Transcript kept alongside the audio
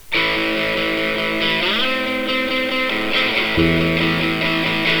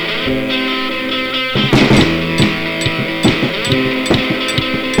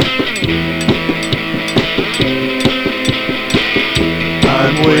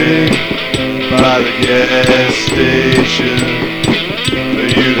I'm waiting by the gas station for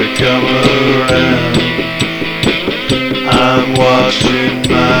you to come around. I'm watching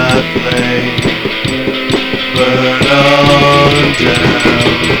my plane burn on down.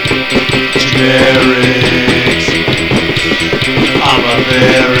 Generics, I'm a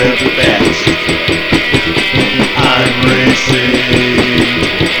very best. I'm racing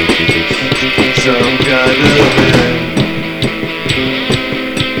some kind of end.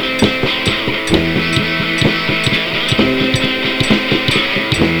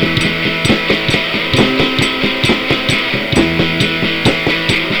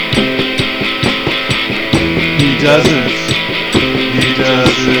 He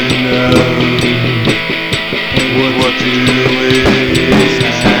doesn't know what to do with his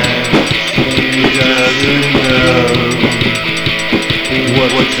hands. He doesn't know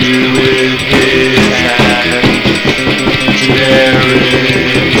what to do with his hands.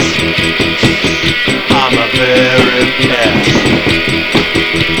 Generics, I'm a very pest.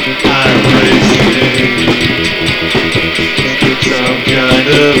 I'm racing some kind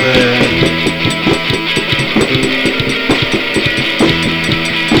of end.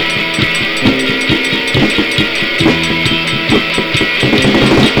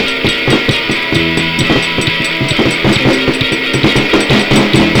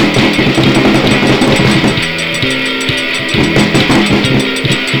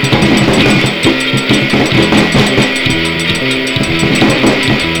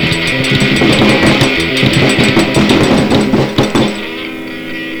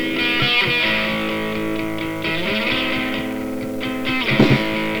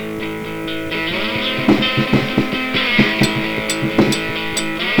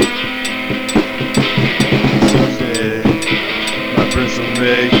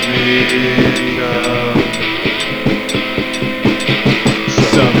 Make me come.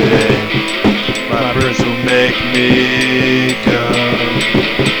 Someday my prince will make me come.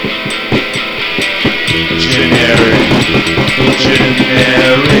 Generic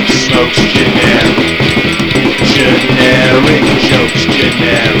smokes generic. Generic jokes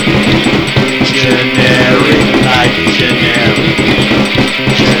generic. Generic like generic.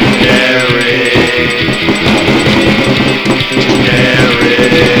 Generics,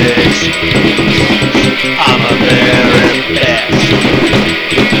 I'm a very best.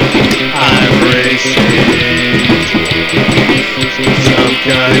 I'm racing some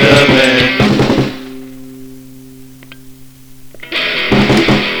kind of